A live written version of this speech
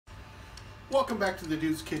Welcome back to the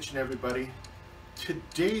Dude's Kitchen, everybody.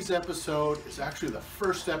 Today's episode is actually the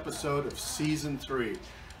first episode of season 3.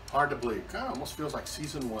 Hard to believe. Kind of almost feels like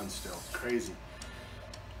season 1 still. It's crazy.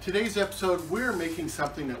 Today's episode, we're making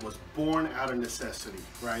something that was born out of necessity,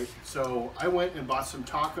 right? So I went and bought some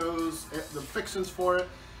tacos, the fixings for it,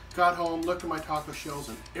 got home, looked at my taco shells,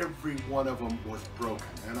 and every one of them was broken.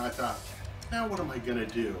 And I thought, now what am I gonna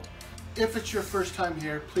do? If it's your first time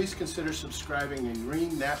here, please consider subscribing and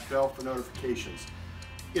ring that bell for notifications.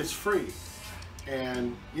 It's free.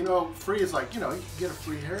 And, you know, free is like, you know, you can get a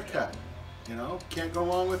free haircut. You know, can't go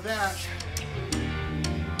wrong with that.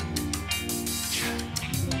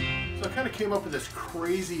 So I kind of came up with this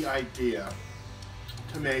crazy idea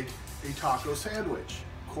to make a taco sandwich.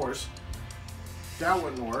 Of course, that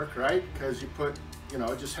wouldn't work, right? Because you put, you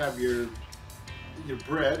know, just have your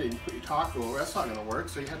bread and you put your taco, that's not going to work,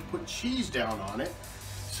 so you have to put cheese down on it.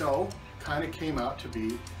 So kind of came out to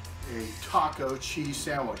be a taco cheese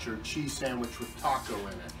sandwich, or cheese sandwich with taco in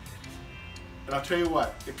it. And I'll tell you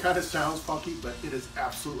what, it kind of sounds funky, but it is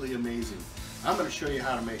absolutely amazing. I'm going to show you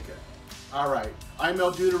how to make it. Alright, I'm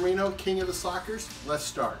El Duderino, king of the sockers. Let's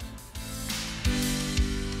start.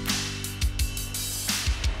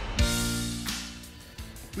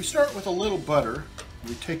 We start with a little butter.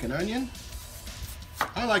 We take an onion.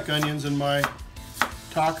 I like onions in my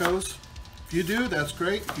tacos. If you do, that's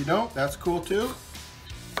great. If you don't, that's cool too.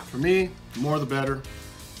 For me, the more the better.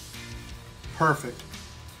 Perfect.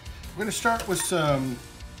 We're going to start with some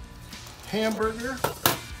hamburger.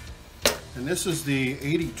 And this is the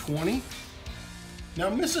 80-20. Now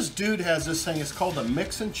Mrs. Dude has this thing, it's called the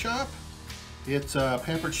Mix and Chop. It's a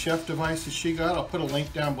Pampered Chef device that she got. I'll put a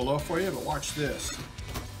link down below for you, but watch this.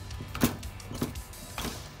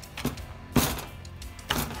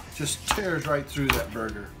 Just tears right through that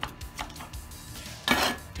burger.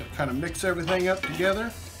 Kind of mix everything up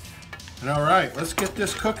together. And all right, let's get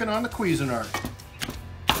this cooking on the Cuisinart.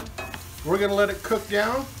 We're gonna let it cook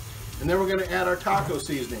down, and then we're gonna add our taco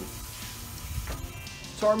seasoning.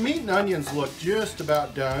 So our meat and onions look just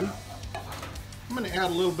about done. I'm gonna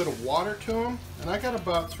add a little bit of water to them, and I got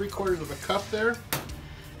about 3/4 of a cup there.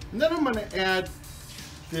 And then I'm gonna add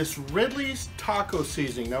this Ridley's taco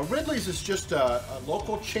seasoning. Now Ridley's is just a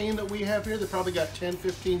local chain that we have here. They probably got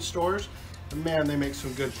 10-15 stores. And man, they make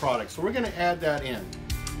some good products. So we're gonna add that in.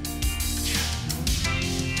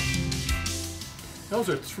 Those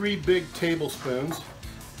are 3 big tablespoons.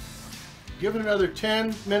 Give it another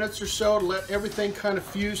 10 minutes or so to let everything kind of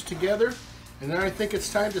fuse together. And then I think it's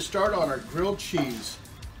time to start on our grilled cheese.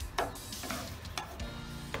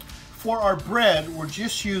 For our bread, we're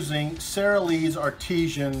just using Sara Lee's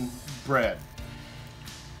artesian bread.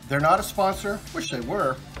 They're not a sponsor, wish they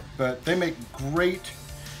were, but they make great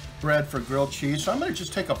bread for grilled cheese. So I'm gonna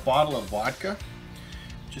just take a bottle of vodka,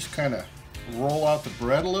 just kind of roll out the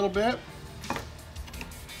bread a little bit.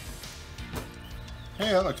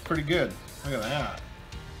 Hey, that looks pretty good. Look at that.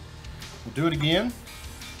 We'll do it again.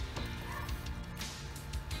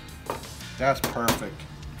 That's perfect.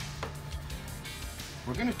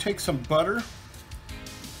 We're going to take some butter,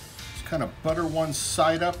 just kind of butter one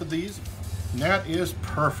side up of these, and that is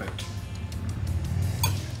perfect.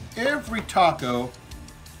 Every taco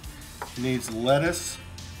needs lettuce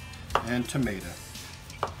and tomato.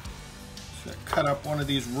 So cut up one of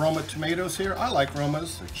these Roma tomatoes here. I like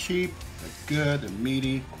Romas. They're cheap, they're good, they're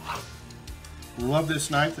meaty. Love this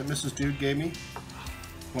knife that Mrs. Dude gave me.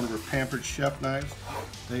 One of her Pampered Chef knives.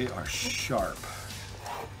 They are sharp.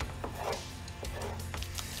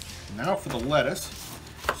 Now for the lettuce,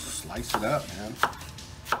 slice it up, man.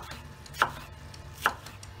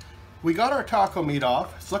 We got our taco meat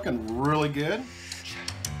off. It's looking really good.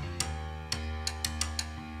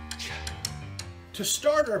 To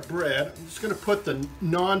start our bread, I'm just going to put the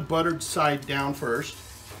non-buttered side down first.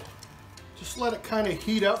 Just let it kind of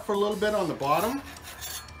heat up for a little bit on the bottom.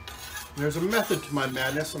 There's a method to my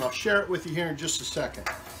madness, and I'll share it with you here in just a second.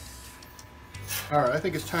 All right, I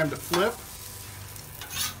think it's time to flip.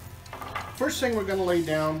 First thing we're going to lay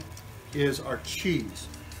down is our cheese.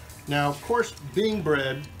 Now, of course, being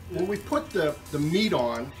bread, when we put the meat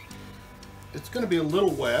on, it's going to be a little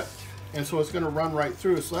wet, and so it's going to run right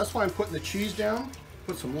through. So that's why I'm putting the cheese down,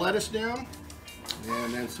 put some lettuce down,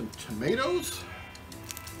 and then some tomatoes.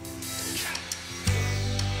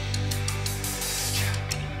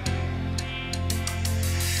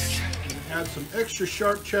 Add some extra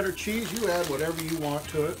sharp cheddar cheese. You add whatever you want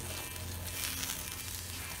to it.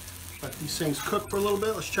 Let these things cook for a little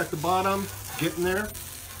bit. Let's check the bottom, get in there.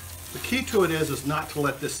 The key to it is not to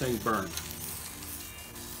let this thing burn.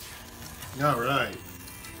 All right.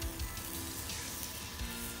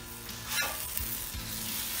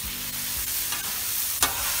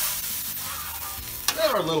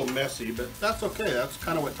 are a little messy, but that's okay. That's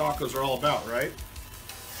kind of what tacos are all about, right?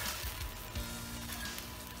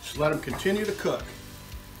 Just let them continue to cook.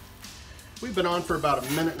 We've been on for about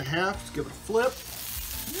 1.5 minutes. Let's give it a flip.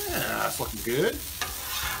 Yeah, that's looking good.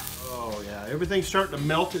 Oh yeah, everything's starting to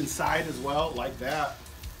melt inside as well, like that.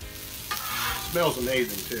 Smells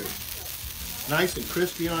amazing too. Nice and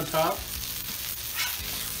crispy on top.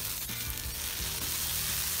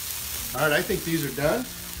 All right, I think these are done.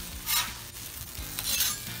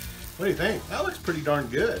 What do you think? That looks pretty darn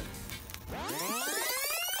good.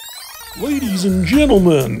 Ladies and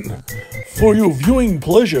gentlemen, for your viewing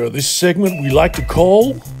pleasure, this segment we like to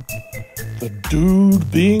call The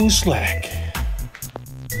Dude Being Slack.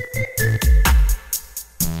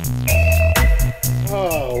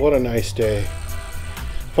 Oh, what a nice day.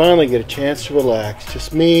 Finally get a chance to relax.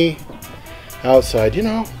 Just me outside, you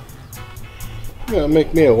know. I'm gonna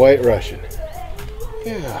make me a White Russian.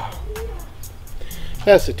 Yeah.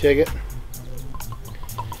 That's the ticket.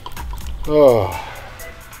 Oh.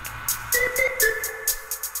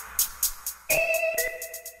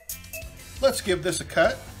 Let's give this a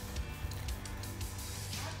cut.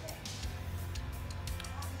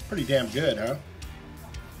 Pretty damn good, huh?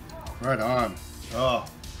 Right on. Oh.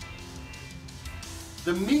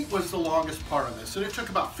 The meat was the longest part of this, and it took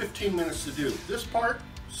about 15 minutes to do. This part,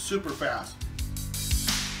 super fast.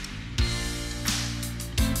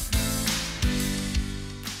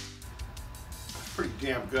 Pretty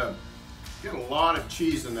damn good. Get a lot of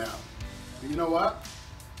cheese in that. But you know what?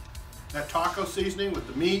 That taco seasoning with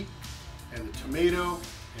the meat and the tomato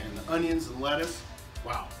and the onions and lettuce,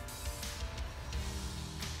 wow.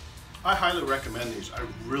 I highly recommend these, I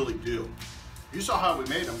really do. You saw how we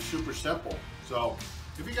made them, super simple. So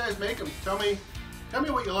if you guys make them, tell me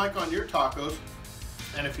what you like on your tacos,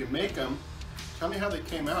 and if you make them, tell me how they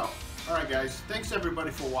came out. All right guys, thanks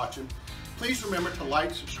everybody for watching. Please remember to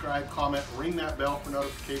like, subscribe, comment, ring that bell for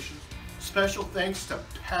notifications. Special thanks to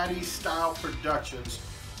Paddy Style Productions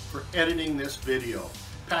for editing this video.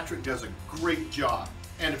 Patrick does a great job.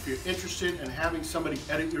 And if you're interested in having somebody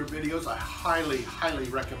edit your videos, I highly, highly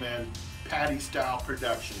recommend Paddy Style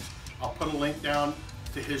Productions. I'll put a link down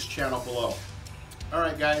to his channel below. All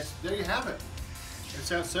right guys, there you have it. It's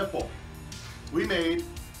that simple. We made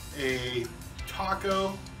a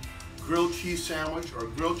taco grilled cheese sandwich, or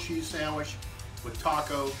grilled cheese sandwich with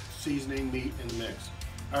taco seasoning meat in the mix.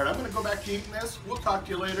 All right, I'm gonna go back to eating this. We'll talk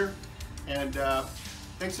to you later. And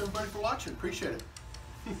thanks everybody for watching, appreciate it.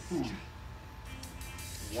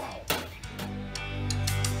 Wow.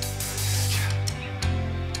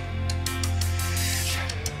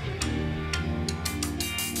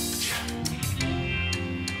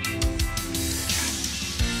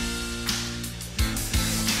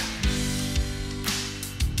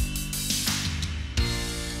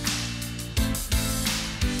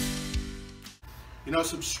 You know,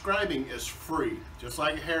 subscribing is free, just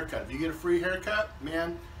like a haircut. If you get a free haircut,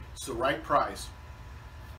 man, it's the right price.